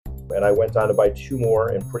And I went on to buy two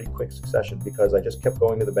more in pretty quick succession because I just kept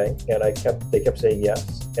going to the bank and they kept saying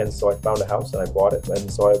yes. And so I found a house and I bought it. And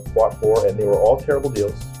so I bought four, and they were all terrible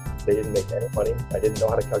deals. They didn't make any money. I didn't know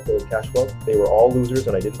how to calculate cash flow. They were all losers,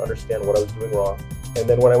 and I didn't understand what I was doing wrong. And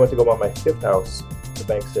then when I went to go buy my fifth house, the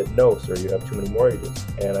bank said, "No, sir, you have too many mortgages."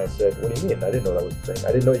 And I said, "What do you mean?" I didn't know that was the thing.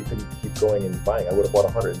 I didn't know you couldn't keep going and buying. I would have bought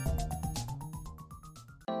 100.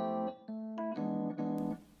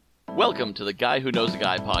 Welcome to the Guy Who Knows a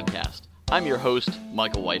Guy podcast. I'm your host,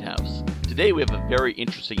 Michael Whitehouse. Today we have a very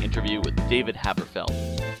interesting interview with David Haberfeld.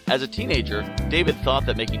 As a teenager, David thought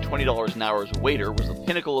that making $20 an hour as a waiter was the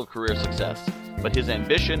pinnacle of career success, but his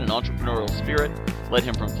ambition and entrepreneurial spirit led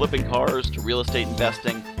him from flipping cars to real estate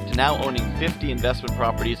investing to now owning 50 investment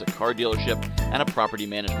properties, a car dealership, and a property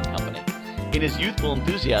management company. In his youthful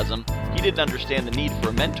enthusiasm, he didn't understand the need for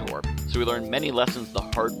a mentor, so he learned many lessons the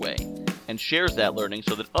hard way, and shares that learning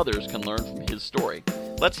so that others can learn from his story.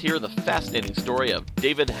 Let's hear the fascinating story of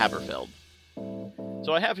David Haberfeld.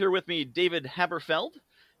 So I have here with me David Haberfeld.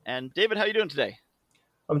 And David, how are you doing today?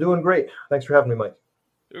 I'm doing great. Thanks for having me, Mike.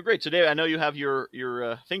 Doing great. So David, I know you have your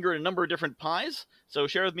finger in a number of different pies. So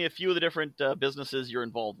share with me a few of the different businesses you're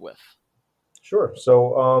involved with. Sure.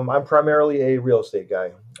 So I'm primarily a real estate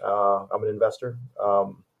guy. I'm an investor.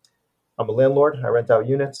 I'm a landlord. I rent out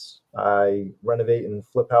units. I renovate and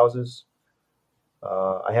flip houses.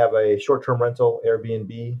 I have a short-term rental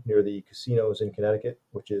Airbnb near the casinos in Connecticut,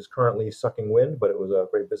 which is currently sucking wind, but it was a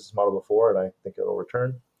great business model before, and I think it'll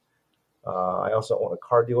return. I also own a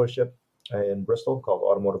car dealership in Bristol called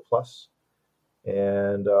Automotive Plus.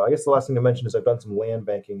 And I guess the last thing to mention is I've done some land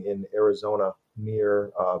banking in Arizona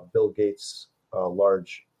near Bill Gates'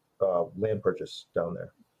 large land purchase down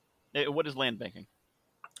there. What is land banking?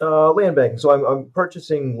 Land banking. So I'm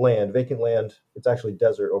purchasing land, vacant land. It's actually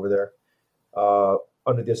desert over there.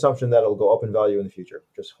 Under the assumption that it'll go up in value in the future,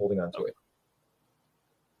 just holding on to it.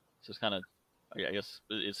 So it's kind of, I guess,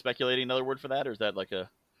 is speculating another word for that, or is that like a?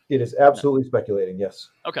 It is absolutely speculating, yes.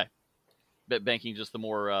 Okay. But banking, just the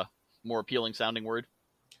more appealing sounding word?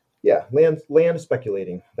 Yeah, land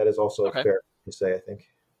speculating. That is also fair to say, I think.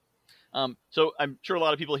 So I'm sure a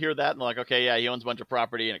lot of people hear that and like, okay, yeah, he owns a bunch of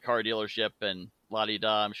property and a car dealership and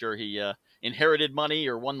la-di-da. I'm sure he inherited money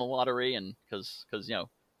or won the lottery, and because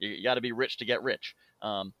you got to be rich to get rich.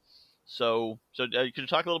 So could you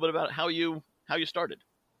talk a little bit about how you started?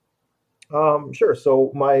 Sure.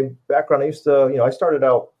 So my background, I started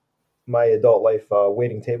out my adult life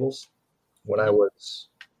waiting tables. When I was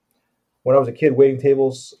a kid waiting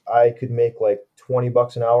tables, I could make like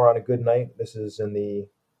 $20 an hour on a good night. This is in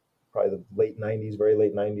probably the late 90s, very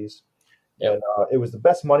late 90s. Yep. And it was the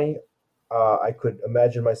best money I could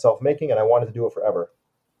imagine myself making, and I wanted to do it forever.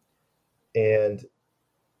 And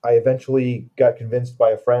I eventually got convinced by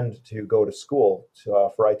a friend to go to school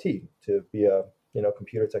for IT, to be a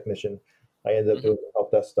computer technician. I ended up doing help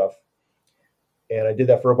desk stuff, and I did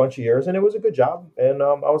that for a bunch of years, and it was a good job. And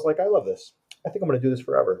I was like, I love this. I think I'm going to do this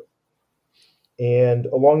forever. And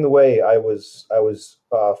along the way, I was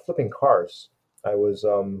flipping cars. I was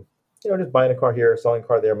just buying a car here, selling a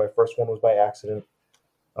car there. My first one was by accident.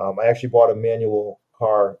 I actually bought a manual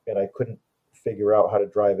car, and I couldn't figure out how to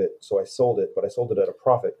drive it, so I sold it, but I sold it at a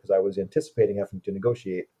profit because I was anticipating having to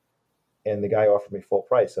negotiate, and the guy offered me full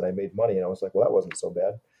price, and I made money, and I was like, well, that wasn't so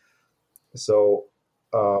bad. So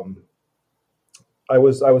I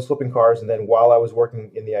was flipping cars, and then while I was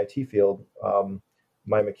working in the IT field,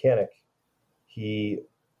 my mechanic, he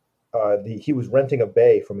was renting a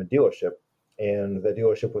bay from a dealership, and the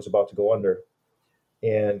dealership was about to go under,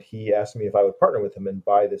 and he asked me if I would partner with him and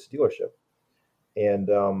buy this dealership.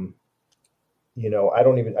 And I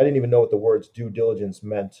didn't even know what the words due diligence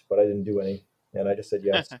meant, but I didn't do any. And I just said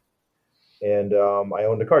yes. And I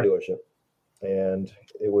owned a car dealership, and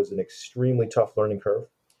it was an extremely tough learning curve.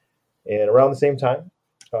 And around the same time,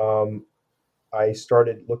 I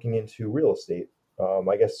started looking into real estate.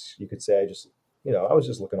 I guess you could say I was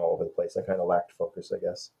just looking all over the place. I kind of lacked focus, I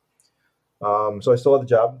guess. So I still had the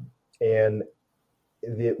job, and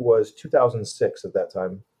it was 2006 at that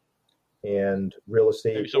time. And real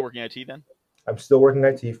estate. Are you still working IT then? I'm still working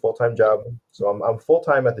IT, full-time job. So I'm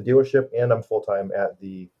full-time at the dealership, and I'm full-time at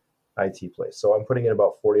the IT place. So I'm putting in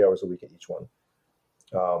about 40 hours a week at each one.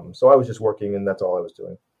 So I was just working, and that's all I was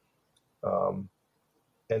doing.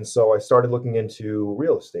 And so I started looking into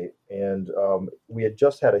real estate, and we had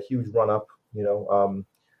just had a huge run-up.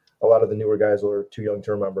 A lot of the newer guys are too young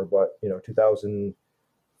to remember, but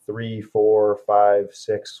 2003, 4, 5,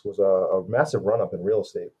 6 was a massive run-up in real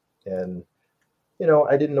estate. And,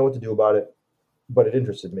 I didn't know what to do about it, but it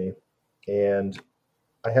interested me. And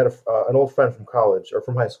I had an old friend from college or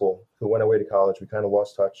from high school who went away to college. We kind of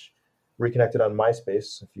lost touch. reconnected on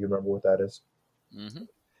MySpace, if you remember what that is. Hmm.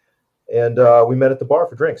 And we met at the bar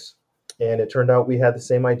for drinks. And it turned out we had the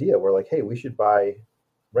same idea. We're like, hey, we should buy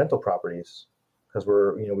rental properties because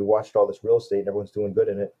we watched all this real estate and everyone's doing good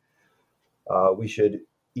in it. We should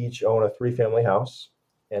each own a three-family house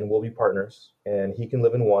and we'll be partners. And he can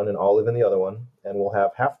live in one and I'll live in the other one. And we'll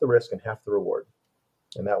have half the risk and half the reward.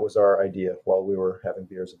 And that was our idea while we were having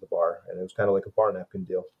beers at the bar. And it was kind of like a bar napkin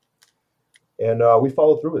deal. And we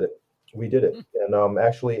followed through with it. We did it. And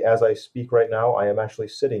actually, as I speak right now, I am actually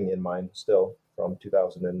sitting in mine still from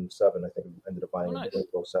 2007. I think I ended up Oh, buying it nice. in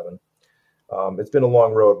 2007. It's been a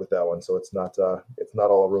long road with that one, so it's not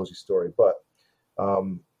all a rosy story. But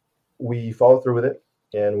um, we followed through with it,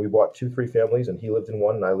 and we bought two, three families, and he lived in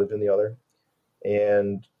one, and I lived in the other,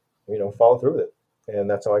 and followed through with it, and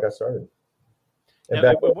that's how I got started. And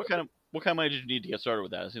Now, back then, what kind of money did you need to get started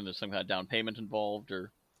with that? I assume there's some kind of down payment involved,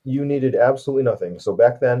 or you needed absolutely nothing. So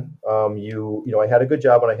back then, I had a good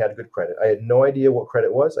job and I had good credit. I had no idea what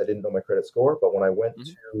credit was. I didn't know my credit score, but when I went hmm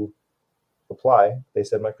to apply, they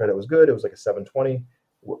said my credit was good. It was like a 720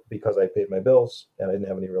 because I paid my bills and I didn't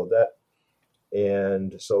have any real debt.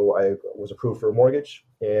 And so I was approved for a mortgage,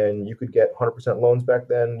 and you could get 100% loans back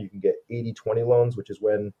then. You can get 80/20 loans, which is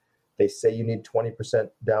when they say you need 20%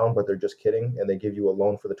 down, but they're just kidding. And they give you a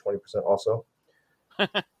loan for the 20% also.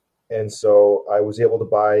 And so I was able to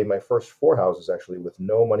buy my first four houses actually with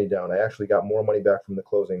no money down. I actually got more money back from the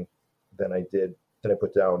closing than I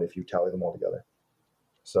put down if you tally them all together.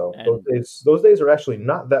 So and those days are actually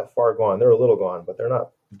not that far gone. They're a little gone, but they're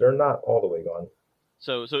not all the way gone.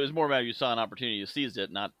 so it was more about you saw an opportunity, you seized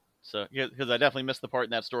it, not so because I definitely missed the part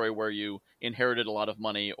in that story where you inherited a lot of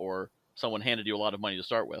money or someone handed you a lot of money to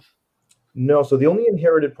start with. No, so the only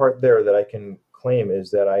inherited part there that I can claim is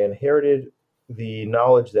that I inherited the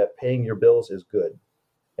knowledge that paying your bills is good.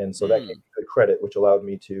 And so that gave Hmm, me good credit, which allowed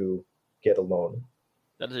me to get a loan.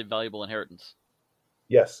 that is a valuable inheritance.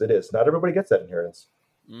 Yes, it is. Not everybody gets that inheritance.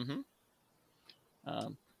 Hmm.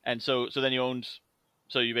 And so then you owned,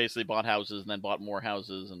 so you basically bought houses and then bought more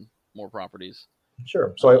houses and more properties.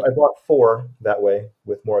 Sure. So I Um, bought four that way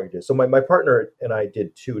with mortgages. So my partner and I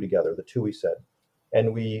did two together, the two we said.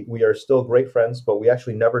 And we are still great friends, but we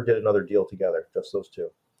actually never did another deal together, just those two.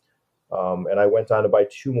 And I went on to buy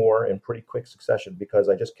two more in pretty quick succession because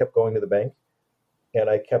I just kept going to the bank and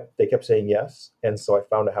they kept saying yes. And so I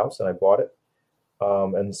found a house and I bought it.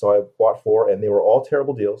 And so I bought four and they were all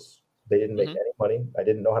terrible deals. They didn't make mhm. any money. I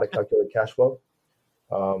didn't know how to calculate cash flow.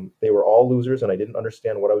 They were all losers and I didn't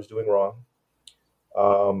understand what I was doing wrong.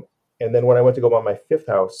 Um, and then when I went to go buy my fifth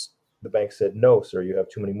house, the bank said, no, sir, you have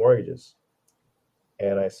too many mortgages.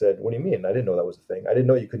 And I said, what do you mean? I didn't know that was a thing. I didn't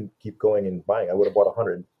know you couldn't keep going and buying. I would have bought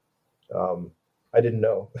 100. Um, I didn't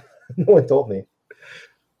know. No one told me.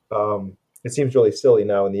 It seems really silly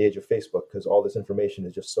now in the age of Facebook because all this information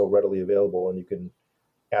is just so readily available and you can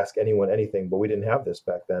ask anyone anything. But we didn't have this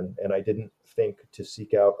back then. And I didn't think to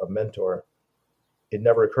seek out a mentor. It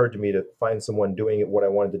never occurred to me to find someone doing it what I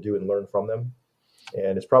wanted to do and learn from them.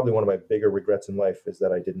 And it's probably one of my bigger regrets in life is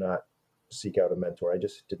that I did not seek out a mentor. I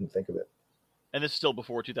just didn't think of it. And this is still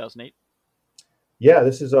before 2008. Yeah,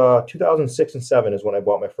 this is 2006 and 7 is when I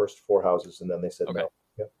bought my first four houses, and then they said Okay. no.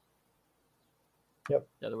 Yep, yep,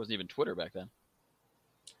 Yeah, there wasn't even Twitter back then.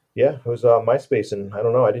 yeah. It was MySpace, and I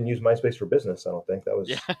don't know. I didn't use MySpace for business. I don't think that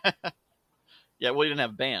Yeah. was. Yeah. Well, you didn't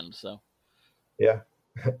have bands, so Yeah,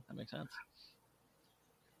 that makes sense.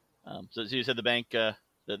 So you said the bank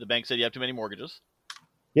said you have too many mortgages.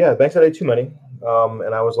 yeah. The bank said I had too many,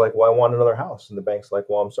 and I was like, "Well, I want another house," and the bank's like,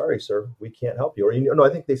 "Well, I'm sorry, sir, we can't help you." Or no, I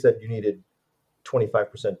think they said you needed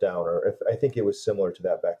 25% down, or if I think it was similar to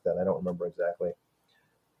that back then. I don't remember exactly.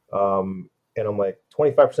 And I'm like,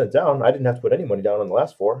 25% down. I didn't have to put any money down on the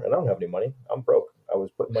last four, and I don't have any money. I'm broke. I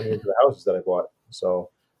was putting money into the houses that I bought. So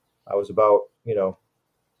I was about,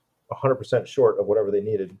 100% short of whatever they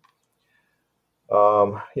needed.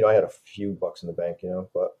 I had a few bucks in the bank,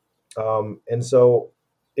 and so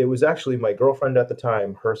it was actually my girlfriend at the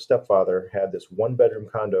time, her stepfather had this one bedroom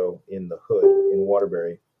condo in the hood in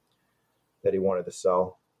Waterbury that he wanted to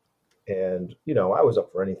sell. And, I was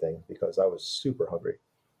up for anything because I was super hungry.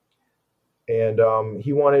 And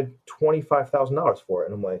he wanted $25,000 for it.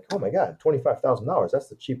 And I'm like, oh my God, $25,000. That's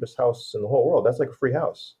the cheapest house in the whole world. That's like a free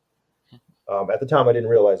house. At the time, I didn't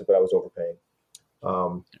realize it, but I was overpaying.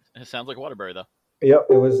 Um, It sounds like Waterbury though. yep,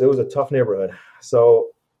 it was a tough neighborhood. So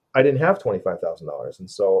I didn't have $25,000. And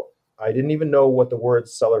so I didn't even know what the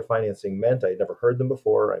words seller financing meant. I had never heard them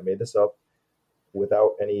before. I made this up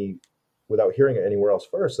without any without hearing it anywhere else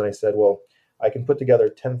first. And I said, well, I can put together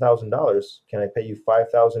 $10,000. Can I pay you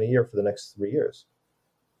 $5,000 a year for the next 3 years?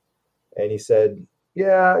 And he said,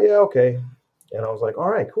 yeah, okay. And I was like, all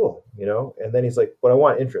right, cool, And then he's like, but I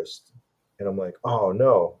want interest. And I'm like, oh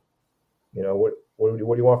no, what do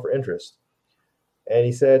you want for interest? And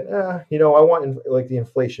he said, I want like the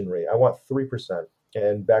inflation rate. I want 3%.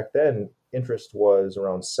 And back then, interest was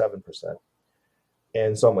around 7%.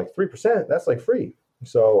 And so I'm like, 3%? That's like free.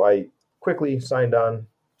 So I quickly signed on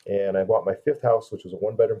and I bought my fifth house, which was a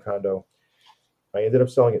one-bedroom condo. I ended up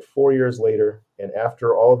selling it 4 years later. And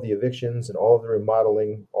after all of the evictions and all of the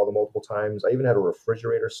remodeling, all the multiple times, I even had a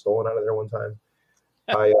refrigerator stolen out of there one time.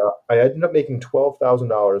 I ended up making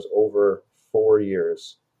 $12,000 over 4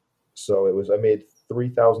 years. So I made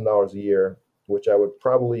 $3,000 a year, which I would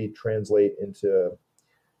probably translate into,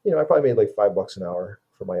 I probably made like $5 an hour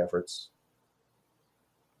for my efforts.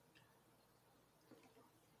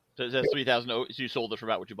 So that's 3,000. So you sold it for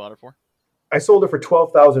about what you bought it for? I sold it for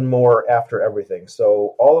 12,000 more after everything.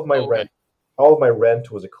 So Oh, okay. all of my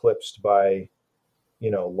rent was eclipsed by,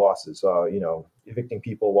 losses. Evicting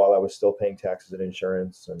people while I was still paying taxes and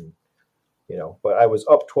insurance, and but I was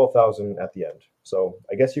up 12,000 at the end. So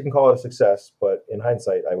I guess you can call it a success, but in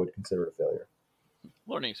hindsight, I would consider it a failure.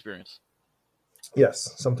 Learning experience.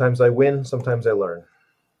 Yes, sometimes I win, sometimes I learn.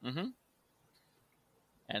 Mm-hmm.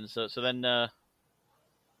 And so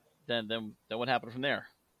then what happened from there?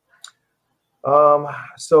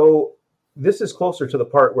 So this is closer to the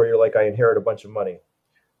part where you're like, I inherit a bunch of money.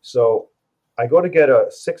 So I go to get a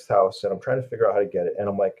sixth house and I'm trying to figure out how to get it. And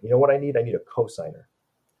I'm like, you know what I need? I need a cosigner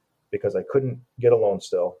because I couldn't get a loan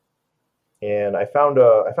still. And I found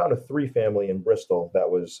a three family in Bristol that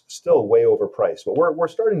was still way overpriced. But we're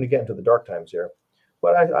starting to get into the dark times here.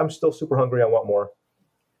 But I'm still super hungry. I want more.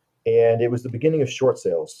 And it was the beginning of short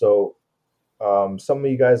sales. So some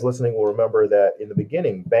of you guys listening will remember that in the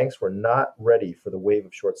beginning, banks were not ready for the wave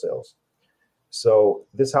of short sales. So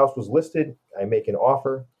this house was listed. I make an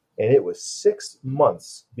offer, and it was 6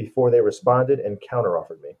 months before they responded and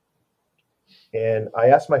counteroffered me. And I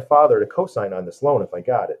asked my father to co-sign on this loan if I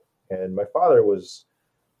got it. And my father he's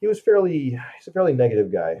a fairly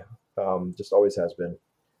negative guy, just always has been.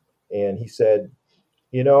 And he said,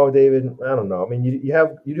 David, I don't know. I mean, you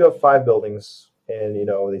do have five buildings, and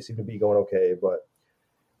they seem to be going okay, but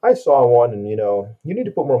I saw one, and you need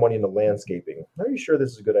to put more money into landscaping. Are you sure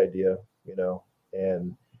this is a good idea?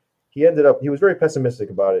 And he was very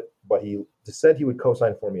pessimistic about it, but he said he would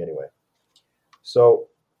co-sign for me anyway. So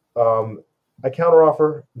I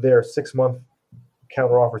counteroffer their 6 month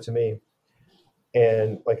counteroffer to me,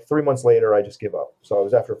 and like 3 months later, I just give up. So I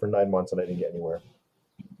was after it for 9 months, and I didn't get anywhere.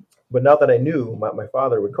 But now that I knew my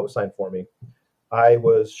father would co-sign for me, I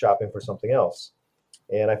was shopping for something else,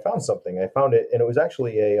 and I found something. I found it, and it was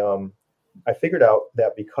actually I figured out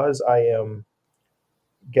that because I am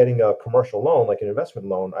getting a commercial loan, like an investment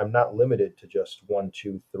loan, I'm not limited to just one,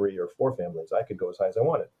 two, three, or four families. I could go as high as I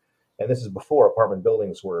wanted. And this is before apartment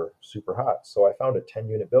buildings were super hot. So I found a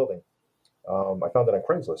 10-unit building. I found it on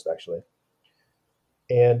Craigslist, actually.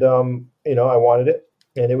 And, I wanted it.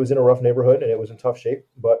 And it was in a rough neighborhood and it was in tough shape.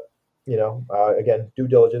 But, again, due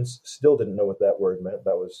diligence, still didn't know what that word meant.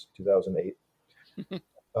 That was 2008.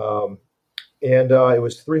 Um, and it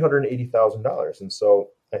was $380,000. And so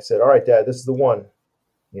I said, all right, Dad, this is the one.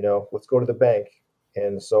 Let's go to the bank.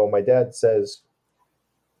 And so my dad says,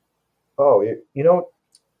 oh, I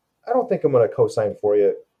don't think I'm going to co-sign for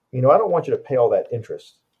you. I don't want you to pay all that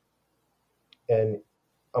interest. And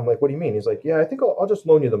I'm like, what do you mean? He's like, yeah, I think I'll just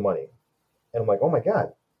loan you the money. And I'm like, oh my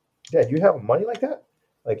God, Dad, you have money like that?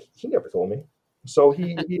 Like, he never told me. So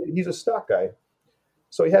he's a stock guy.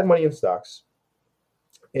 So he had money in stocks,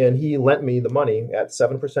 and he lent me the money at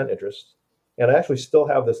 7% interest. And I actually still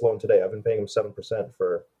have this loan today. I've been paying him 7%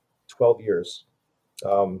 for 12 years.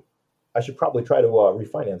 I should probably try to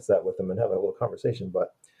refinance that with him and have a little conversation.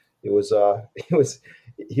 But it was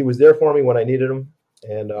he was there for me when I needed him,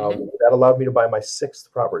 and that allowed me to buy my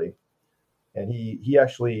sixth property. And he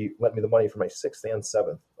actually lent me the money for my sixth and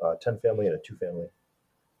seventh, 10 family and a 2 family.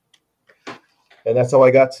 And that's how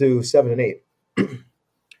I got to 7 and 8.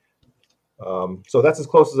 So that's as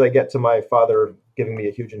close as I get to my father giving me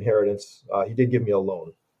a huge inheritance. He did give me a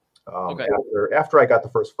loan Okay. after I got the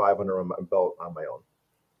first 5 under my belt on my own.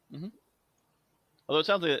 Mm-hmm. Although it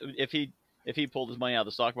sounds like if he pulled his money out of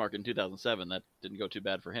the stock market in 2007, that didn't go too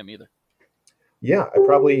bad for him either. Yeah, I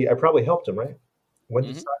probably helped him, right? When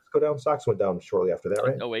did stocks go down? Stocks went down shortly after that,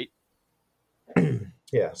 right? Oh, wait.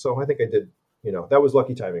 Yeah, so I think I did. That was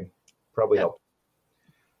lucky timing. Probably helped.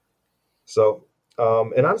 So,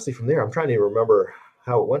 and honestly, from there, I'm trying to remember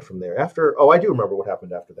how it went from there. I do remember what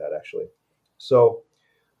happened after that, actually. So,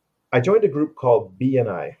 I joined a group called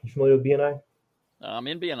BNI. You familiar with BNI? I'm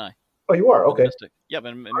in BNI. Oh, you are? For the Okay. Mystic. Yep,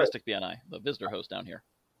 and All right. Mystic BNI, the visitor host down here.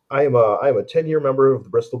 I am a 10-year member of the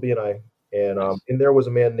Bristol BNI, and Nice. in there was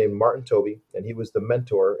a man named Martin Toby, and he was the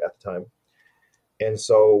mentor at the time. And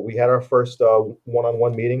so we had our first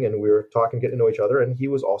one-on-one meeting, and we were talking, getting to know each other. And he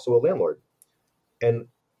was also a landlord. And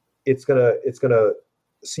it's gonna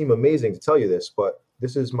seem amazing to tell you this, but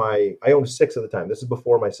this is I owned six at the time. This is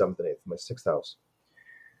before my seventh and eighth, my sixth house.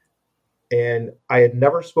 And I had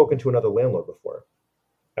never spoken to another landlord before,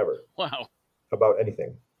 ever, Wow. about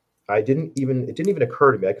anything. It didn't even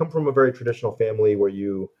occur to me. I come from a very traditional family where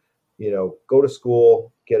go to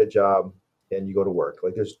school, get a job, and you go to work.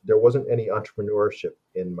 Like there wasn't any entrepreneurship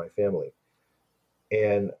in my family.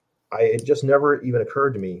 And it just never even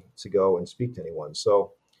occurred to me to go and speak to anyone.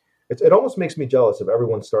 So it almost makes me jealous of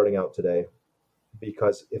everyone starting out today,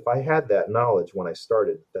 because if I had that knowledge when I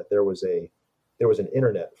started, that there was an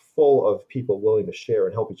internet full of people willing to share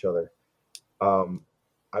and help each other, um,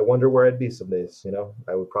 I wonder where I'd be some days.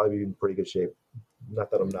 I would probably be in pretty good shape. Not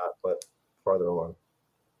that I'm not, but farther along.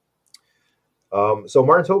 So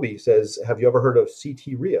Martin Toby says, "Have you ever heard of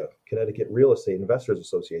CT Connecticut Real Estate Investors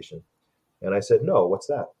Association?" And I said, "No, what's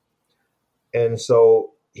that?" And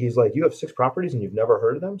so he's like, "You have six properties and you've never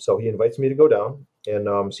heard of them?" So he invites me to go down. And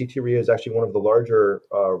CT is actually one of the larger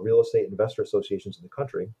real estate investor associations in the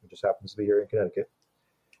country. It just happens to be here in Connecticut.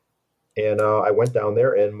 And I went down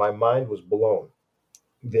there, and my mind was blown.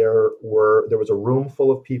 There was a room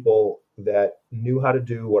full of people that knew how to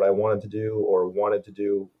do what I wanted to do, or wanted to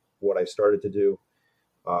do what I started to do.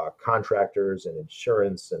 Contractors and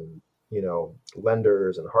insurance, and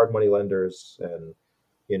lenders and hard money lenders, and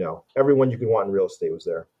everyone you could want in real estate was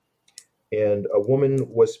there. And a woman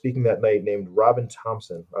was speaking that night named Robin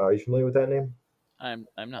Thompson. Are you familiar with that name? I'm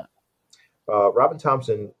not. Robin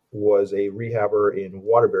Thompson was a rehabber in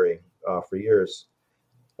Waterbury for years,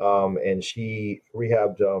 and she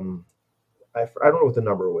rehabbed. I don't know what the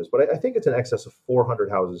number was, but I think it's in excess of 400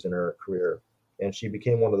 houses in her career. And she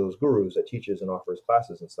became one of those gurus that teaches and offers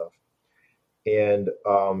classes and stuff. And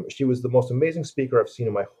she was the most amazing speaker I've seen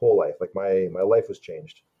in my whole life. Like my life was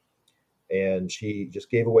changed, and she just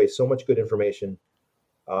gave away so much good information.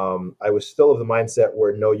 I was still of the mindset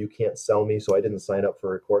where no, you can't sell me, so I didn't sign up for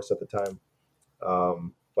her course at the time.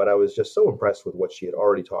 But I was just so impressed with what she had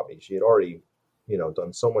already taught me. She had already,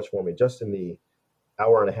 done so much for me just in the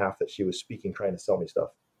hour and a half that she was speaking, trying to sell me stuff.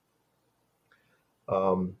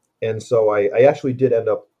 And so I actually did end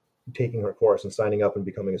up taking her course and signing up and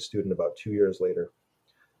becoming a student about 2 years later.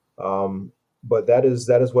 But that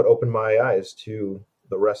is what opened my eyes to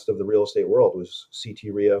the rest of the real estate world, was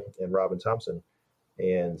CT Ria and Robin Thompson.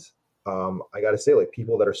 And I got to say, like,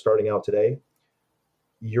 people that are starting out today,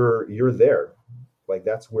 you're there. Like,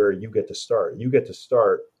 that's where you get to start. You get to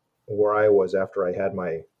start where I was after I had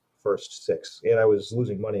my first six, and I was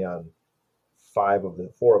losing money on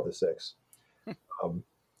four of the six. Um,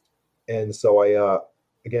 and so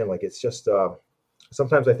again, like, it's just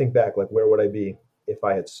sometimes I think back, like, where would I be if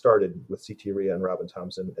I had started with CT Ria and Robin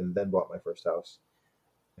Thompson and then bought my first house?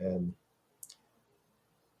 And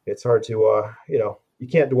it's hard to you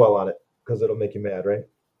can't dwell on it because it'll make you mad, right?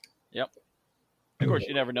 Yep. Of course,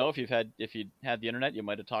 you never know. If you had the internet, you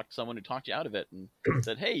might have talked to someone who talked you out of it and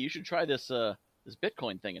said, "Hey, you should try this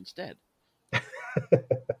Bitcoin thing instead."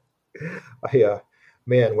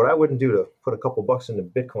 Man, what I wouldn't do to put a couple bucks into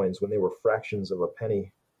Bitcoins when they were fractions of a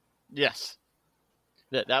penny. Yes,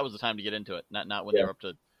 that was the time to get into it. Not when they Yeah. were up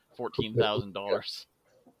to $14,000,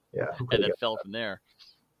 Yeah. and then fell from there.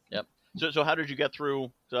 Yep. So how did you get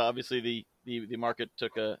through? So obviously the market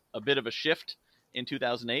took a bit of a shift in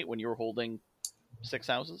 2008 when you were holding six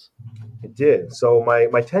houses. It did. So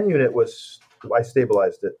my 10 unit I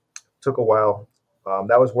stabilized it. Took a while.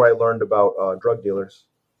 That was where I learned about drug dealers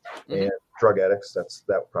Mm-hmm. and drug addicts. That's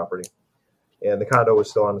that property. And the condo was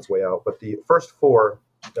still on its way out. But the first four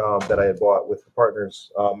that I had bought with the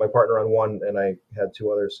partners, my partner on one, and I had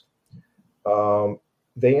two others,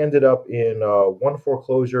 they ended up in one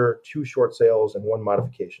foreclosure, two short sales, and one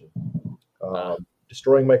modification,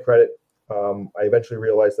 destroying my credit. I eventually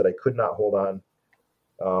realized that I could not hold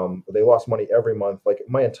on. They lost money every month. Like,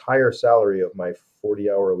 my entire salary of my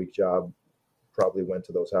 40-hour-a-week job probably went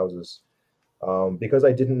to those houses, because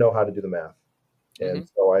I didn't know how to do the math. And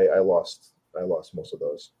so I lost most of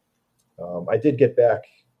those. I did get back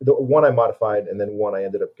the one I modified, and then one I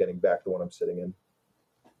ended up getting back, the one I'm sitting in.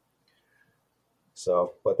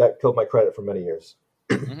 So, but that killed my credit for many years.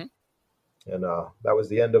 Mm-hmm. And that was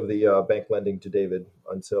the end of the bank lending to David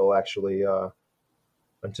until last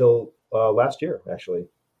year, actually,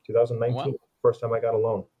 2019, Wow. first time I got a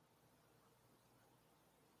loan.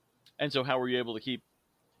 And so how were you able to keep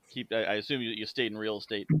keep? I assume you stayed in real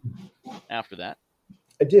estate after that.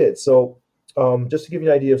 I did. So, just to give you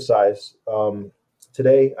an idea of size,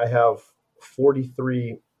 today I have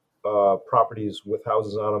 43 properties with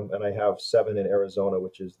houses on them, and I have 7 in Arizona,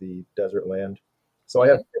 which is the desert land. So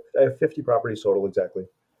Mm-hmm. I have 50 properties total exactly,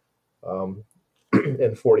 um,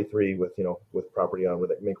 and 43 with with property on where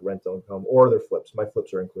they make rental income or their flips. My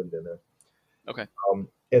flips are included in there. Okay.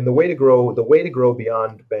 And the way to grow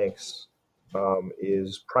beyond banks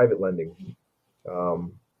is private lending.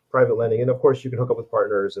 Um, Private lending, and of course, you can hook up with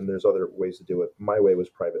partners, and there's other ways to do it. My way was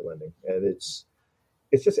private lending, and it's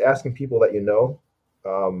just asking people that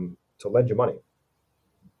to lend you money.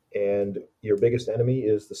 And your biggest enemy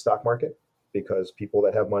is the stock market because people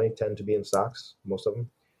that have money tend to be in stocks, most of them.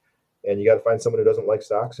 And you got to find someone who doesn't like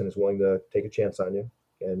stocks and is willing to take a chance on you.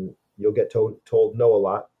 And you'll get told no a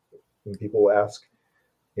lot. And people will ask,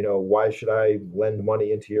 why should I lend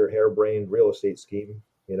money into your harebrained real estate scheme?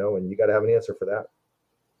 And you got to have an answer for that.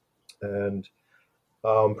 And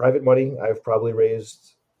private money, I've probably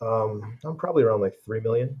raised, I'm probably around like 3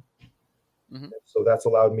 million. Mm-hmm. So that's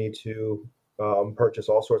allowed me to purchase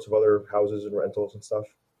all sorts of other houses and rentals and stuff.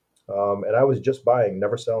 And I was just buying,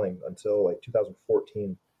 never selling until like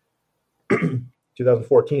 2014.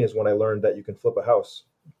 2014 is when I learned that you can flip a house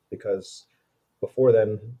because before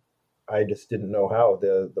then, I just didn't know how.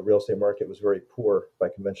 The real estate market was very poor by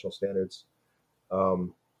conventional standards.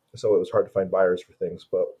 Um, so it was hard to find buyers for things.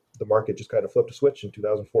 But the market just kind of flipped a switch in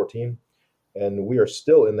 2014, and we are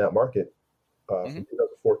still in that market Mm-hmm. from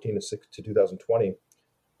 2014 to 2020,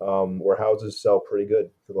 where houses sell pretty good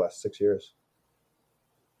for the last 6 years.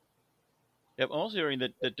 Yep. I'm also hearing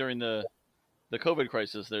that during the COVID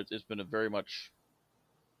crisis, there's been a very much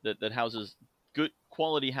that houses, good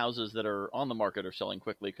quality houses that are on the market are selling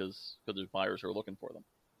quickly because there's buyers who are looking for them.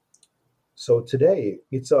 So today,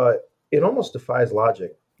 it almost defies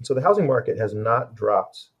logic. So the housing market has not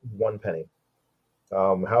dropped one penny.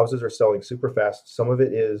 Houses are selling super fast. Some of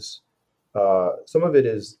it is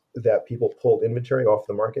that people pulled inventory off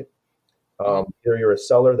the market. Mm-hmm. Either you're a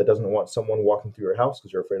seller that doesn't want someone walking through your house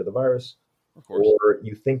because you're afraid of the virus, Of course. or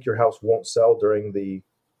you think your house won't sell during the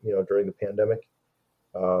pandemic,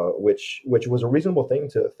 which was a reasonable thing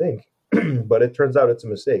to think, but it turns out it's a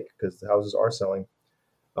mistake because the houses are selling.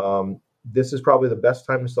 This is probably the best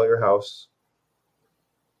time to sell your house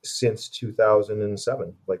since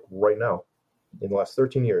 2007, like right now. In the last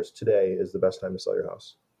 13 years, today is the best time to sell your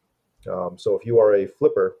house. So if you are a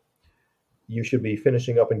flipper, you should be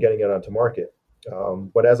finishing up and getting it onto market.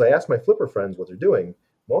 But as I ask my flipper friends what they're doing,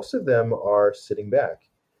 most of them are sitting back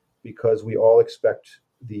because we all expect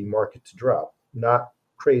the market to drop. Not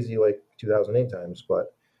crazy like 2008 times,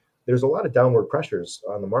 but there's a lot of downward pressures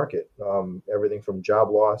on the market. Everything from job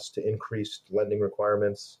loss to increased lending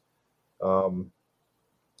requirements. Um,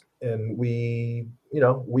 and we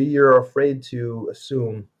are afraid to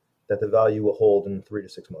assume that the value will hold in 3 to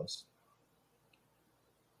 6 months.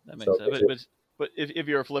 That makes So sense. But if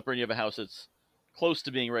you're a flipper and you have a house that's close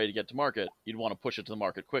to being ready to get to market, you'd want to push it to the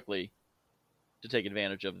market quickly to take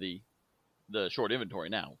advantage of the short inventory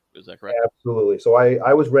now. Is that correct? absolutely. So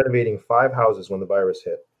I was renovating 5 houses when the virus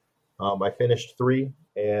hit. I finished 3,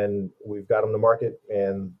 and we've got them to market,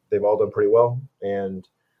 and they've all done pretty well. And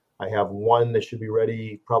I have one that should be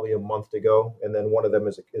ready probably a month to go, and then one of them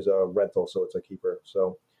is a rental, so it's a keeper.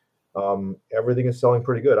 So everything is selling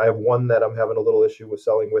pretty good. I have one that I'm having a little issue with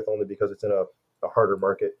selling with only because it's in a harder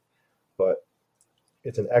market, but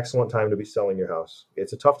it's an excellent time to be selling your house.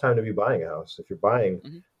 It's a tough time to be buying a house. If you're buying,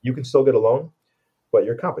 Mm-hmm. you can still get a loan, but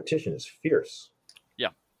your competition is fierce. Yeah.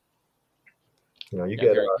 You Yeah. I'm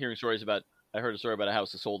get hearing stories about. I heard a story about a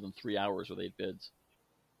house that sold in 3 hours with 8 bids.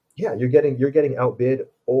 yeah, you're getting outbid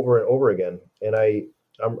over and over again, and I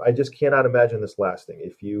just cannot imagine this lasting.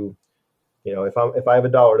 If I have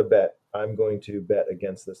 $1 to bet, I'm going to bet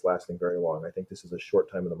against this lasting very long. I think this is a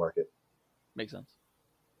short time in the market. Makes sense.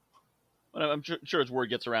 But I'm sure as word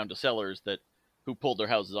gets around to sellers that who pulled their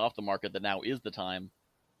houses off the market that now is the time,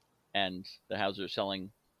 and the houses are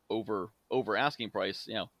selling over asking price.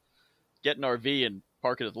 Get an RV and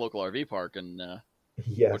park it at the local RV park and put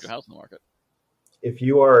your Yes, house in the market. if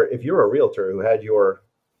you're a realtor who had your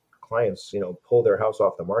clients, pull their house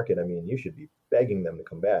off the market, I mean, you should be begging them to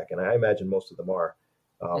come back, and I imagine most of them are.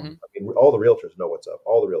 Mm-hmm. I mean, all the realtors know what's up.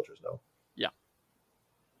 All the realtors know. Yeah,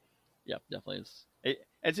 yeah, definitely is.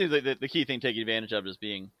 It seems like the key thing taking advantage of is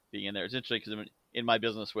being in there. It's interesting because in my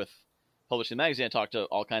business with publishing the magazine, I talk to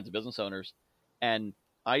all kinds of business owners, and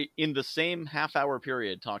I in the same half-hour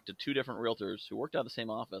period talked to 2 different realtors who worked out of the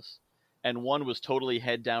same office, and one was totally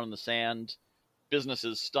head down in the sand.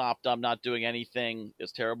 Businesses stopped. I'm not doing anything.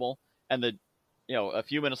 It's terrible. And A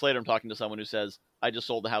few minutes later, I'm talking to someone who says, "I just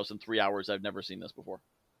sold the house in 3 hours. I've never seen this before."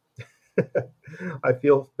 I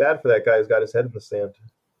feel bad for that guy who's got his head in the sand.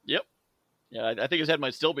 Yep. Yeah, I think his head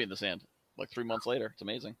might still be in the sand, like 3 months later. It's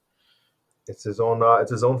amazing. It's his own.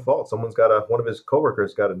 It's his own fault. Someone's got to. One of his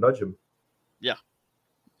coworkers got to nudge him. Yeah.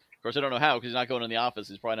 Of course, I don't know how because he's not going in the office.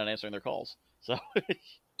 He's probably not answering their calls. So,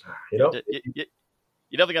 You know. you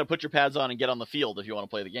definitely got to put your pads on and get on the field if you want to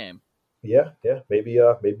play the game. Yeah, yeah. Maybe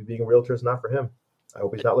maybe being a realtor is not for him. I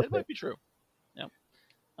hope he's not It listening. might be true. Yeah.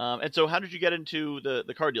 And so, how did you get into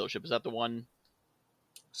the car dealership? Is that the one?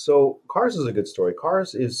 So cars is a good story.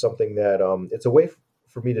 Cars is something that it's a way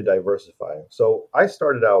for me to diversify. So I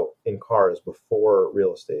started out in cars before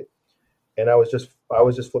real estate, and I was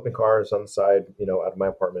just flipping cars on the side, out of my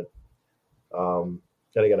apartment.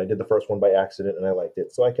 And again, I did the first one by accident, and I liked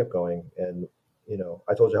it, so I kept going. And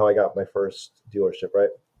I told you how I got my first dealership, right?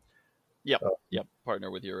 Yep. Uh, Yep.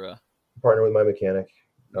 Partner with your Partner with my mechanic,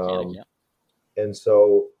 mechanic. Yeah. and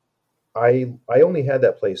so I only had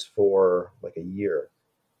that place for like a year.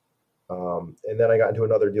 And then I got into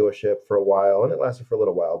another dealership for a while, and it lasted for a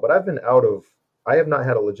little while. But I have not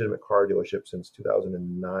had a legitimate car dealership since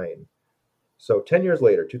 2009. So 10 years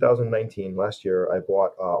later, 2019, last year, I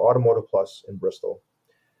bought Automotive Plus in Bristol.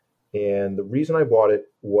 And the reason I bought it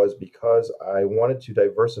was because I wanted to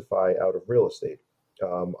diversify out of real estate.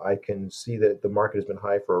 I can see that the market has been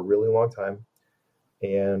high for a really long time,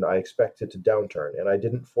 and I expect it to downturn. And I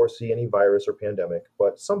didn't foresee any virus or pandemic,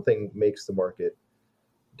 but something makes the market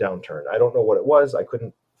downturn. I don't know what it was. I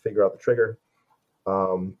couldn't figure out the trigger,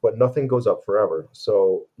 but nothing goes up forever.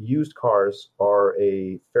 So used cars are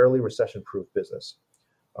a fairly recession-proof business.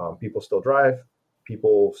 People still drive.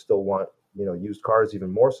 People still want used cars even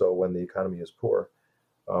more so when the economy is poor.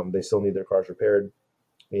 They still need their cars repaired.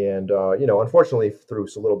 And unfortunately, through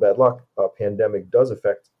a little bad luck, a pandemic does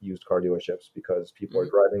affect used car dealerships because people are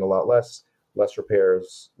Hmm. driving a lot less, less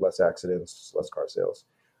repairs, less accidents, less car sales.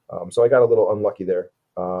 So I got a little unlucky there.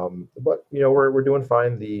 But we're doing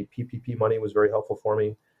fine. The PPP money was very helpful for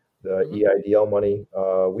me. The Hmm. EIDL money,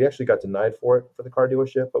 we actually got denied for it for the car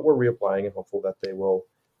dealership, but we're reapplying and hopeful that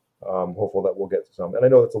we'll get some. And I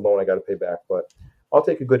know it's a loan I got to pay back, but I'll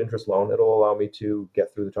take a good interest loan. It'll allow me to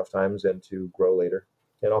get through the tough times and to grow later,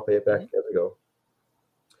 and I'll pay it back Hmm. as I go.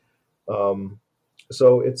 Um,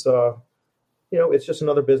 so it's just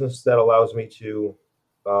another business that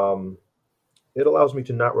um, allows me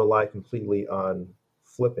to not rely completely on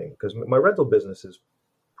flipping because my rental business is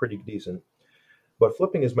pretty decent, but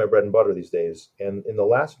flipping is my bread and butter these days. And in the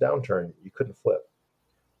last downturn, you couldn't flip.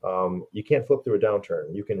 You can't flip through a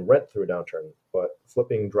downturn. You can rent through a downturn, but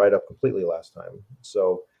flipping dried up completely last time.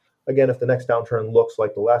 So again, if the next downturn looks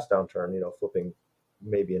like the last downturn, flipping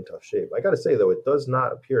may be in tough shape. I got to say though, it does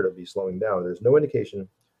not appear to be slowing down. There's no indication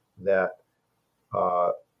that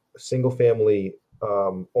uh, single family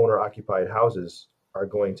owner occupied houses are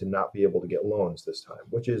going to not be able to get loans this time,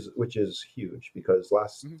 which is huge because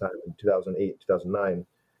last Hmm. time in 2008, 2009,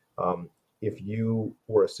 if you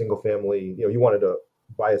were a single family, you wanted to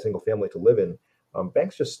buy a single family to live in,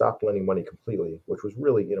 banks just stopped lending money completely, which was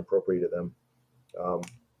really inappropriate of them. Um,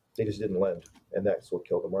 they just didn't lend, and that's what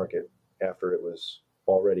killed the market after it was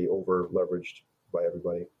already over leveraged by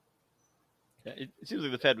everybody. Yeah, it seems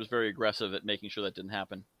like the Fed was very aggressive at making sure that didn't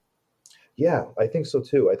happen. Yeah, I think so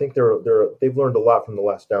too. I think they've learned a lot from the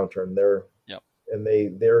last downturn. Yep.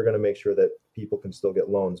 They're going to make sure that people can still get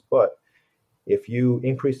loans. But if you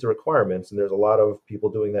increase the requirements, and there's a lot of people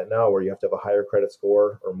doing that now, where you have to have a higher credit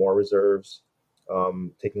score or more reserves,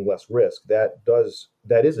 taking less risk, that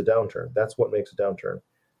is a downturn. That's what makes a downturn.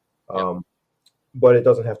 Yep. Um, but it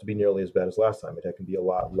doesn't have to be nearly as bad as last time. It can be a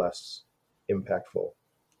lot less impactful.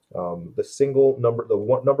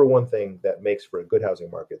 Number one thing that makes for a good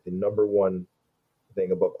housing market, the number one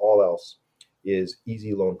thing above all else, is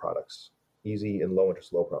easy loan products, easy and low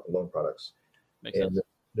interest loan products. Makes And sense.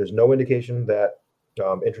 there's no indication that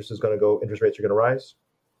interest rates are going to rise.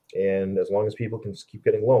 And as long as people can keep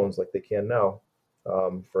getting loans like they can now,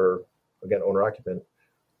 for again owner occupant,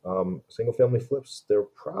 single family flips, they're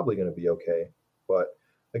probably going to be okay. But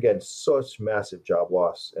again, such massive job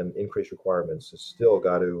loss and increased requirements has still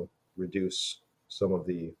got to reduce some of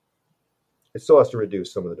the. It still has to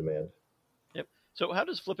reduce some of the demand. Yep. So how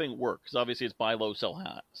does flipping work? Because obviously it's buy low, sell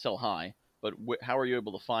high. Sell high. But how are you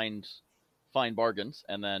able to find bargains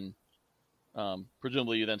and then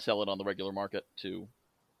presumably you then sell it on the regular market to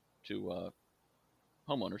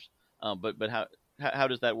homeowners? But how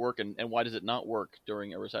does that work and why does it not work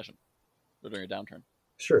during a recession or during a downturn?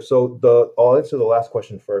 Sure. So I'll answer the last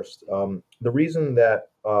question first. The reason that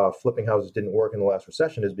flipping houses didn't work in the last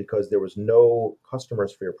recession is because there was no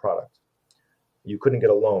customers for your product. you couldn't get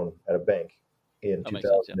a loan at a bank in That makes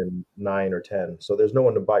sense. Yeah. 2009 or 10. So there's no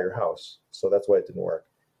one to buy your house. So that's why it didn't work.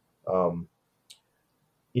 Um,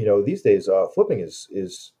 these days, flipping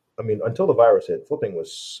is. I mean, until the virus hit, flipping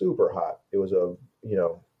was super hot. It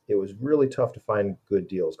was really tough to find good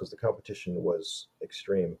deals because the competition was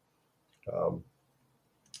extreme. Um,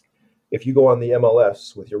 if you go on the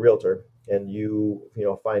MLS with your realtor and you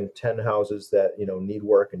find 10 houses that need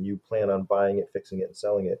work and you plan on buying it, fixing it, and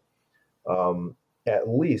selling it, um, at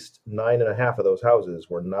least nine and a half of those houses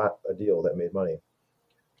were not a deal that made money.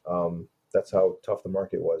 That's how tough the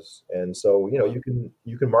market was. And so, Wow.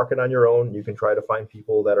 you can market on your own. You can try to find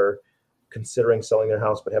people that are considering selling their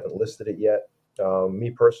house but haven't listed it yet. Me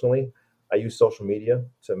personally, I use social media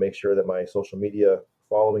to make sure that my social media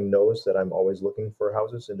following knows that I'm always looking for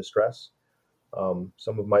houses in distress.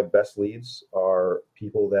 Some of my best leads are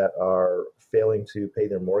people that are failing to pay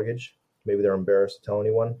their mortgage. Maybe they're embarrassed to tell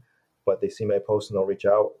anyone, but they see my post and they'll reach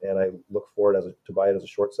out, and I look for it to buy it as a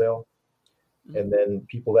short sale. Hmm. And then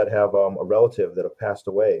people that have a relative that have passed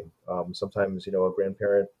away. Sometimes a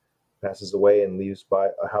grandparent passes away and leaves by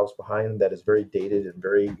a house behind that is very dated and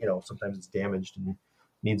very sometimes it's damaged and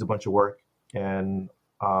needs a bunch of work. And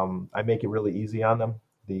I make it really easy on them.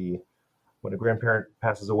 The When a grandparent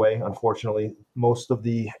passes away, unfortunately, most of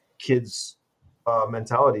the kids'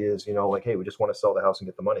 mentality is like, hey, we just want to sell the house and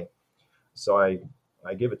get the money. So I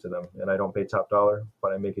give it to them, and I don't pay top dollar,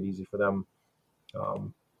 but I make it easy for them.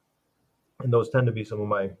 Um, and those tend to be some of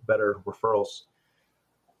my better referrals.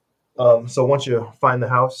 So once you find the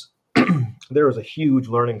house, there is a huge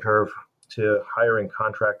learning curve to hiring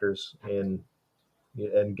contractors and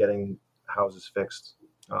getting houses fixed.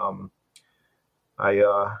 Um, I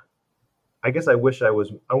I guess I wish I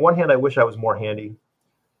was. On one hand, I wish I was more handy.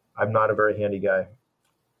 I'm not a very handy guy,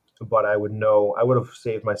 but I would know. I would have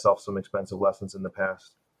saved myself some expensive lessons in the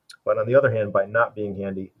past. But on the other hand, by not being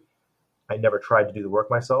handy, I never tried to do the work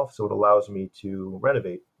myself, so it allows me to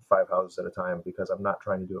renovate 5 houses at a time because I'm not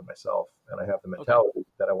trying to do it myself, and I have the Okay. mentality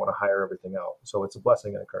that I want to hire everything out. So it's a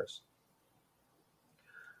blessing and a curse.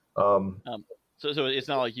 Um, Um, so it's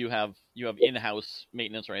not like you have in-house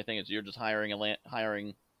maintenance or anything. It's you're just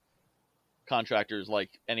hiring contractors like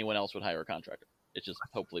anyone else would hire a contractor. It's just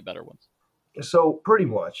hopefully better ones. so pretty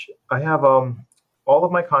much, I have all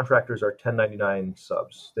of my contractors are 1099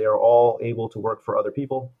 subs. They are all able to work for other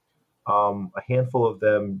people. A handful of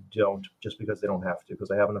them don't, just because they don't have to,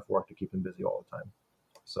 because I have enough work to keep them busy all the time.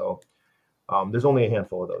 So there's only a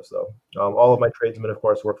handful of those, though. All of my tradesmen, of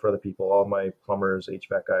course, work for other people. All of my plumbers,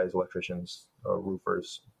 HVAC guys, electricians,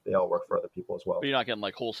 roofers, they all work for other people as But well. you're not getting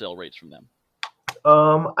like wholesale rates from them.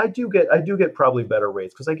 I do get probably better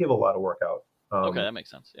rates because I give a lot of work out. Okay, Um, that makes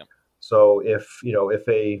sense. Yeah. so if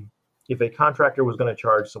a contractor was going to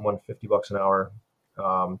charge someone $50 an hour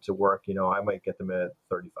to work, I might get them at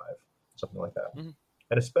 35, something like that. Hmm.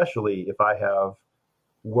 And especially if I have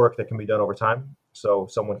work that can be done over time. So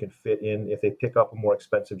someone can fit in if they pick up a more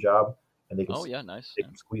expensive job and Oh yeah, nice. they Yeah.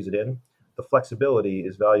 can squeeze it in. The flexibility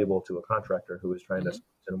is valuable to a contractor who is trying to Hmm.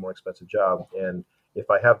 squeeze in a more expensive job. And if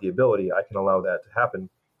I have the ability, I can allow that to happen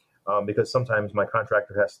because sometimes my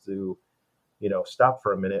contractor has to, stop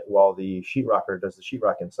for a minute while the sheetrocker does the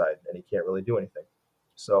sheetrock inside, and he can't really do anything.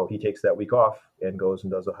 So he takes that week off and goes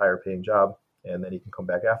and does a higher paying job, and then he can come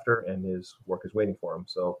back after, and his work is waiting for him.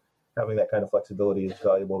 So having that kind of flexibility is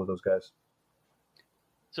valuable to those guys.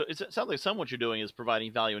 So it sounds like some of what you're doing is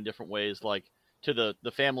providing value in different ways, like to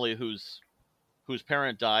the family whose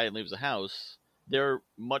parent died and leaves a house. They're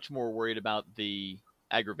much more worried about the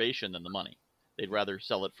aggravation than the money. They'd rather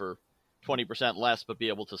sell it for 20% less, but be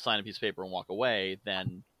able to sign a piece of paper and walk away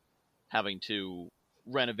than having to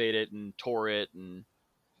renovate it and tour it and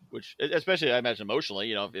which especially I imagine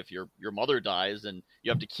emotionally, if your mother dies and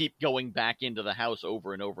you have to keep going back into the house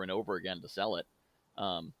over and over and over again to sell it,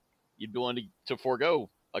 um, you'd be willing to forego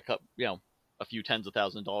a few tens of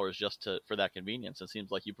thousands of dollars just to for that convenience. It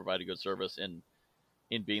seems like you provide a good service in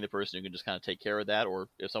being the person who can just kind of take care of that, or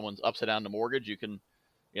if someone's upside down the mortgage, you can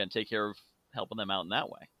take care of helping them out in that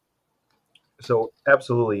way. So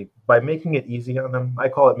absolutely, by making it easy on them, I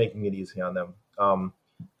call it making it easy on them.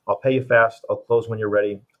 I'll pay you fast. I'll close when you're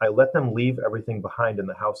ready. I let them leave everything behind in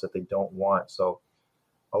the house that they don't want. So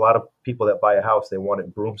a lot of people that buy a house, they want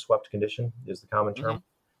it broom swept condition is the common Mm-hmm. term,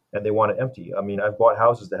 and they want it empty. I mean, I've bought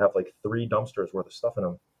houses that have like 3 dumpsters worth of stuff in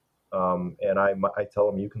them, and I tell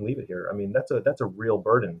them you can leave it here. I mean, that's a real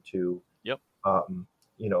burden to Yep.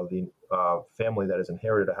 the family that has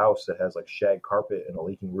inherited a house that has like shag carpet and a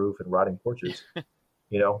leaking roof and rotting porches.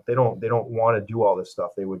 They don't want to do all this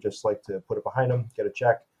stuff. They would just like to put it behind them, get a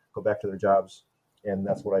check, go back to their jobs, and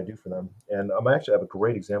that's what I do for them. And I actually have a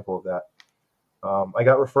great example of that. I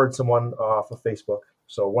got referred someone off of Facebook.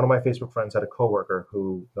 So one of my Facebook friends had a coworker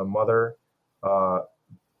who the mother, uh,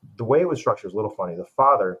 the way it was structured is a little funny. The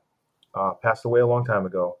father passed away a long time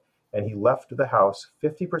ago, and he left the house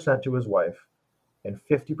 50% to his wife and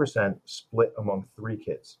 50% split among three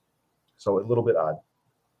kids. So a little bit odd.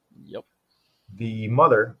 Yep. The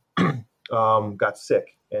mother got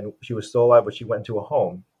sick, and she was still alive, but she went into a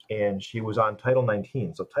home, and she was on Title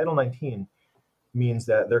 19. So Title 19 means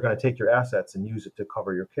that they're going to take your assets and use it to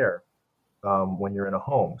cover your care when you're in a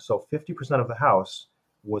home. So 50% of the house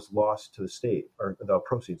was lost to the state, or the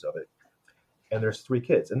proceeds of it. And there's three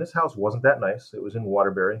kids. And this house wasn't that nice. It was in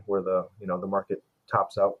Waterbury, where the market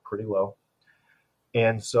tops out pretty low.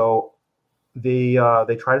 And so they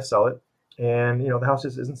try to sell it, and the house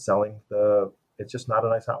isn't selling. It's just not a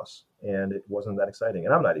nice house, and it wasn't that exciting.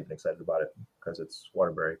 And I'm not even excited about it because it's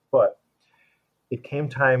Waterbury. But it came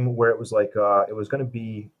time where it was like it was going to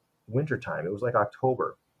be winter time. It was like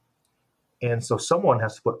October, and so someone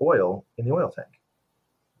has to put oil in the oil tank.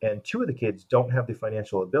 And two of the kids don't have the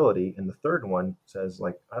financial ability, and the third one says,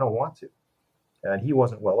 like, I don't want to. And he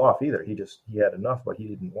wasn't well off either. He had enough, but he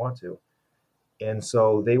didn't want to. And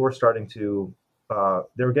so they were starting to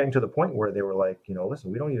they were getting to the point where they were like,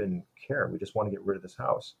 listen, we don't even care. We just want to get rid of this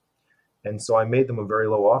house. And so I made them a very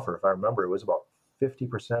low offer. If I remember, it was about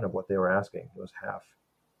 50% of what they were asking. It was half.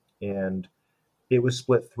 And it was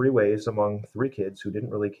split three ways among three kids who didn't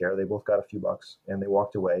really care. They both got a few bucks, and they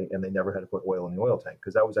walked away, and they never had to put oil in the oil tank,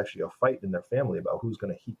 because that was actually a fight in their family about who's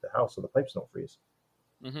going to heat the house so the pipes don't freeze.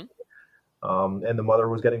 Mm-hmm. And the mother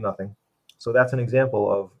was getting nothing. So that's an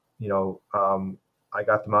example of, I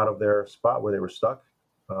got them out of their spot where they were stuck.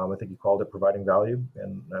 I think you called it providing value,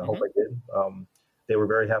 and I hope Mm-hmm. I did. They were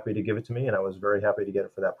very happy to give it to me, and I was very happy to get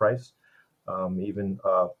it for that price. Even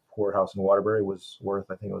poor house in Waterbury was worth,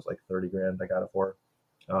 I think it was like 30 grand I got it for.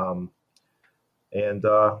 Um, and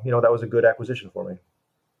that was a good acquisition for me.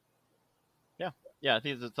 Yeah. Yeah. I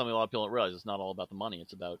think it's something a lot of people don't realize. It's not all about the money.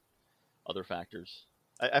 It's about other factors.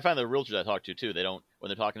 I find the realtors I talk to too, they don't, when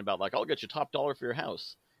they're talking about like, I'll get you top dollar for your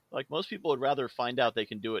house. Like most people would rather find out they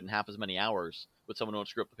can do it in half as many hours with someone who won't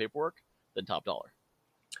screw up the paperwork than top dollar.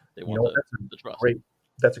 They You want know what? the trust. Great.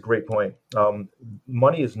 That's a great point.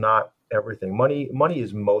 Money is not everything. Money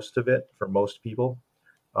is most of it for most people.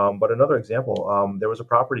 But another example, there was a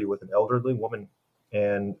property with an elderly woman,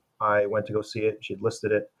 and I went to go see it. She'd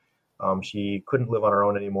listed it. She couldn't live on her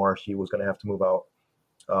own anymore. She was going to have to move out.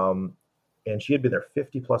 Um, and she had been there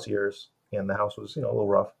 50 plus years, and the house was, a little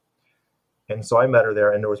rough. And so I met her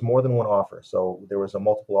there, and there was more than one offer. So there was a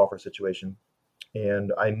multiple offer situation,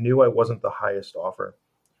 and I knew I wasn't the highest offer.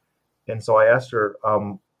 And so I asked her,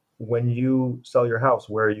 when you sell your house,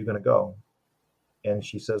 where are you going to go? And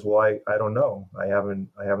she says, well, I don't know. I haven't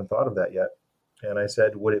thought of that yet. And I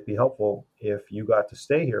said, would it be helpful if you got to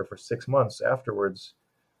stay here for 6 months afterwards,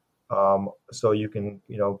 so you can,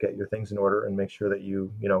 get your things in order and make sure that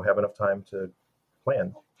you have enough time to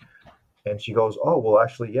plan? And she goes, oh, well,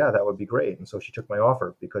 actually, yeah, that would be great. And so she took my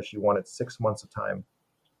offer because she wanted 6 months of time,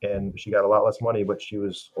 and she got a lot less money, but she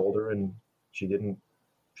was older, and she didn't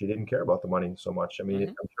she didn't care about the money so much. I mean, Mm-hmm.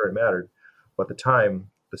 I'm sure it mattered, but the time,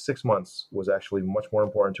 the 6 months, was actually much more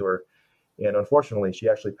important to her. And unfortunately, she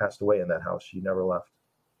actually passed away in that house. She never left.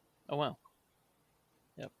 Oh, wow.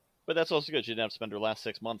 Yeah. But that's also good. She didn't have to spend her last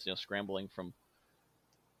 6 months, scrambling from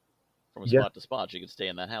a Yeah, spot to spot. She could stay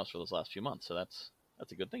in that house for those last few months. So that's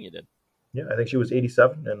a good thing you did. yeah. I think she was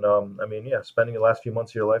 87, and I mean, yeah, spending the last few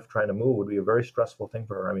months of your life trying to move would be a very stressful thing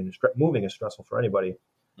for her. I mean, moving is stressful for anybody,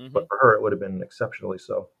 Mm-hmm. but for her, it would have been exceptionally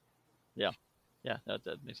so. Yeah. Yeah,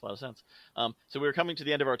 that makes a lot of sense. So we're coming to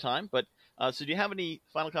the end of our time, but so do you have any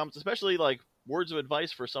final comments, especially like words of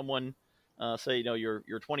advice for someone, say, your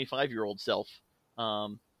 25-year-old self,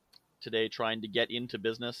 um, today, trying to get into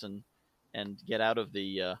business and get out of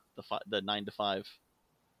the 9 to 5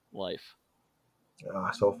 life?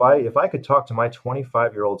 So if I could talk to my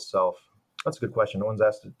 25-year-old self, that's a good question. No one's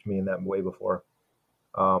asked it to me in that way before.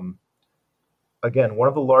 Um, Again, one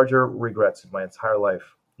of the larger regrets in my entire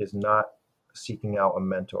life is not seeking out a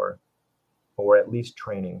mentor, or at least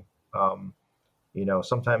training. Um,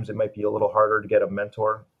 Sometimes it might be a little harder to get a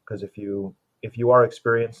mentor, because if you are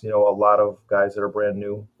experienced, a lot of guys that are brand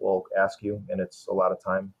new will ask you, and it's a lot of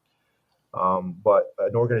time. But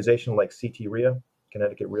an organization like CT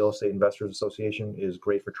Connecticut Real Estate Investors Association, is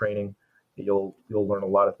great for training. You'll learn a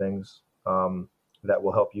lot of things that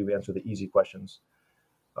will help you answer the easy questions.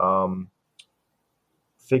 Um,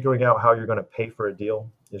 Figuring out how you're going to pay for a deal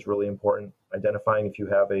is really important. Identifying if you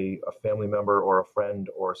have a family member or a friend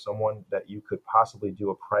or someone that you could possibly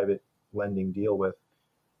do a private lending deal with.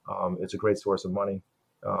 It's a great source of money.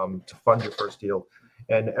 to fund your first deal.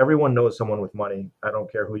 And everyone knows someone with money. I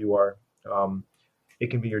don't care who you are. It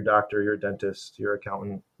can be your doctor, your dentist, your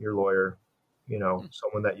accountant, your lawyer,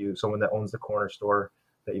 someone that owns the corner store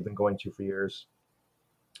that you've been going to for years,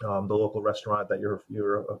 the local restaurant that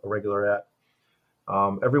you're a regular at.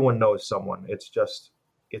 Everyone knows someone. It's a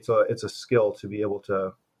skill to be able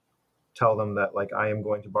to tell them that, like, I am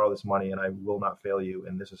going to borrow this money and I will not fail you,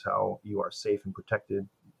 and this is how you are safe and protected,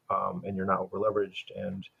 and you're not over leveraged.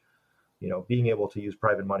 And being able to use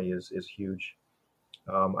private money is huge.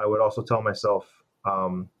 I would also tell myself,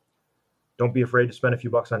 don't be afraid to spend a few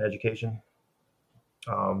bucks on education.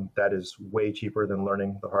 That is way cheaper than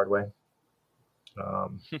learning the hard way.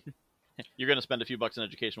 You're going to spend a few bucks on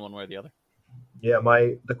education one way or the other. Yeah,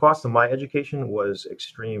 the cost of my education was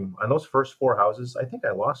extreme. On those first 4 houses, I think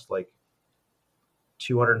I lost like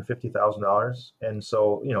 $250,000. And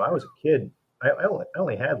so, I was a kid. I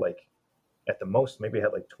only had, like, at the most, maybe I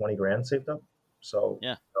had like 20 grand saved up. So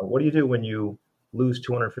yeah, what do you do when you lose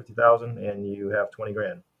 250,000 and you have 20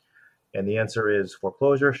 grand? And the answer is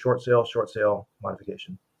foreclosure, short sale,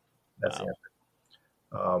 modification. That's the answer.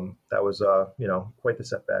 That was, quite the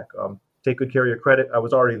setback. Take good care of your credit. I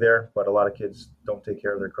was already there, but a lot of kids don't take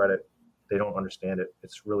care of their credit. They don't understand it.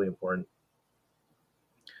 It's really important.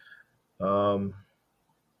 I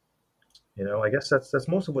guess that's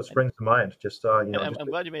most of what springs to mind. Just, I'm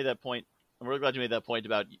glad you made that point. I'm really glad you made that point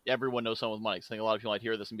about everyone knows someone with money. I think a lot of people might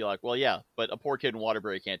hear this and be like, well, yeah, but a poor kid in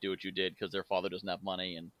Waterbury can't do what you did because their father doesn't have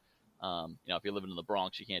money. And, if you're living in the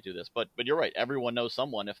Bronx, you can't do this. But you're right. Everyone knows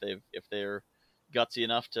someone if they're gutsy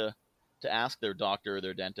enough to ask their doctor or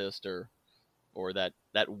their dentist or that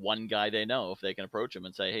one guy they know, if they can approach him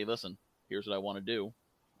and say, hey, listen, here's what I want to do.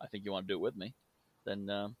 I think you want to do it with me. Then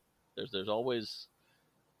there's always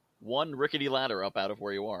one rickety ladder up out of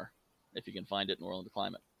where you are, if you can find it and willing to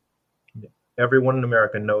climb it. Everyone in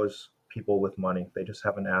America knows people with money. They just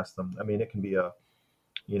haven't asked them. I mean, it can be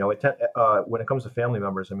when it comes to family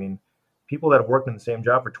members, I mean, people that have worked in the same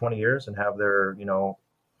job for 20 years and have their,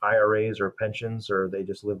 IRAs or pensions, or they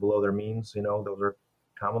just live below their means, those are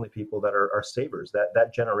commonly people that are savers.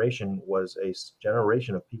 That generation was a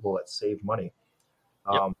generation of people that saved money.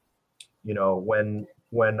 Yep.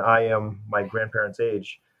 When I am my grandparents'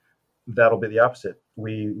 age, that'll be the opposite.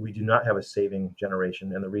 We do not have a saving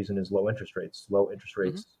generation, and the reason is low interest rates. Low interest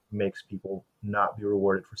rates makes people not be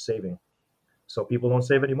rewarded for saving. So people don't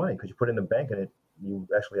save any money because you put it in the bank and you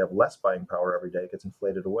actually have less buying power every day. It gets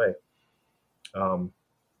inflated away.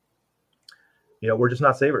 We're just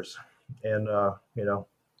not savers. And,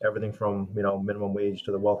 everything from, minimum wage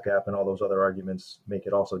to the wealth gap and all those other arguments make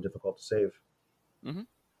it also difficult to save. Mm-hmm.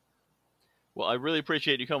 Well, I really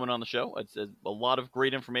appreciate you coming on the show. It's a lot of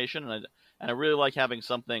great information, and I really like having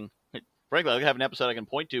something. Frankly, I like having an episode I can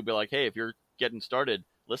point to, be like, hey, if you're getting started,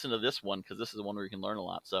 listen to this one, because this is the one where you can learn a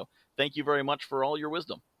lot. So thank you very much for all your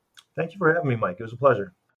wisdom. Thank you for having me, Mike. It was a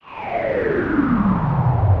pleasure.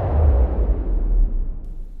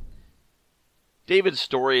 David's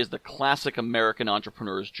story is the classic American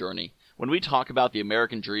entrepreneur's journey. When we talk about the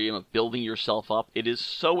American dream of building yourself up, it is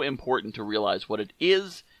so important to realize what it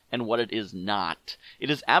is and what it is not. It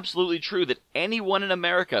is absolutely true that anyone in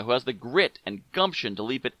America who has the grit and gumption to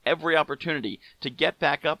leap at every opportunity, to get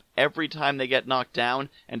back up every time they get knocked down,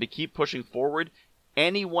 and to keep pushing forward,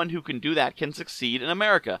 anyone who can do that can succeed in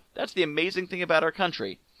America. That's the amazing thing about our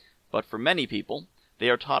country. But for many people, they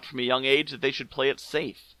are taught from a young age that they should play it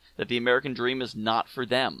safe, that the American dream is not for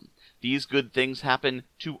them. These good things happen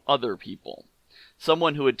to other people.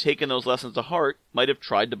 Someone who had taken those lessons to heart might have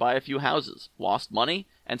tried to buy a few houses, lost money,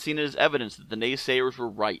 and seen it as evidence that the naysayers were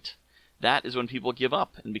right. That is when people give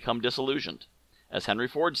up and become disillusioned. As Henry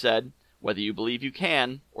Ford said, whether you believe you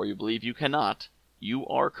can or you believe you cannot, you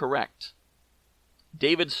are correct.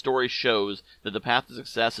 David's story shows that the path to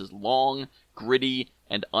success is long, gritty,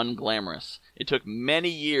 and unglamorous. It took many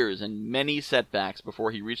years and many setbacks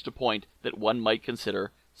before he reached a point that one might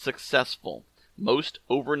consider successful. Most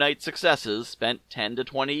overnight successes spent 10 to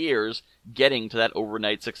 20 years getting to that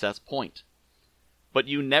overnight success point. But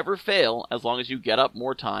you never fail as long as you get up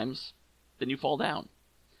more times than you fall down.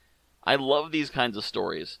 I love these kinds of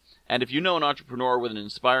stories, and if you know an entrepreneur with an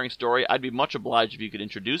inspiring story, I'd be much obliged if you could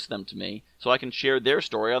introduce them to me so I can share their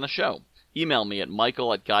story on the show. Email me at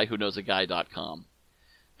michael@guywhoknowsaguy.com.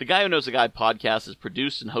 The Guy Who Knows a Guy podcast is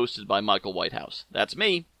produced and hosted by Michael Whitehouse. That's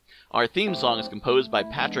me. Our theme song is composed by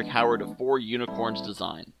Patrick Howard of 4 Unicorns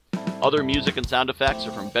Design. Other music and sound effects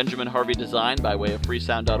are from Benjamin Harvey Design by way of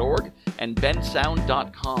freesound.org and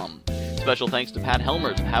bensound.com. Special thanks to Pat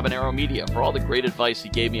Helmers of Habanero Media for all the great advice he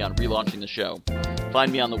gave me on relaunching the show.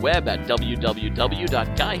 Find me on the web at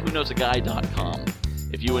www.guywhoknowsaguy.com.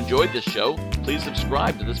 If If you enjoyed this show, please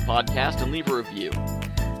subscribe to this podcast and leave a review.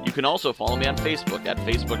 You can also follow me on Facebook at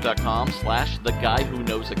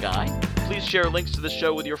facebook.com/theguyWhoKnowsAguy. Please share links to the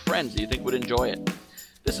show with your friends that you think would enjoy it.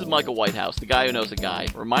 This is Michael Whitehouse, the guy who knows a guy,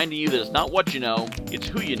 reminding you that it's not what you know, it's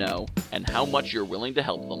who you know, and how much you're willing to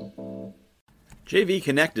help them. JV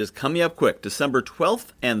Connect is coming up quick, December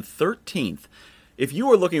 12th and 13th. If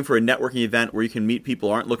you are looking for a networking event where you can meet people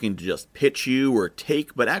who aren't looking to just pitch you or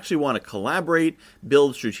take, but actually want to collaborate,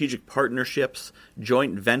 build strategic partnerships,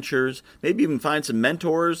 joint ventures, maybe even find some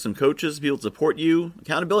mentors, some coaches, people to support you,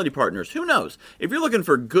 accountability partners, who knows? If you're looking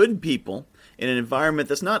for good people in an environment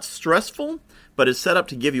that's not stressful, but is set up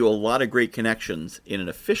to give you a lot of great connections in an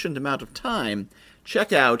efficient amount of time,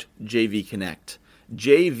 check out JV Connect.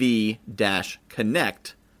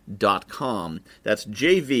 jv-connect.com. That's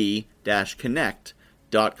jv-connect.com.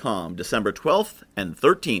 December 12th and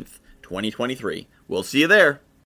 13th, 2023. We'll see you there.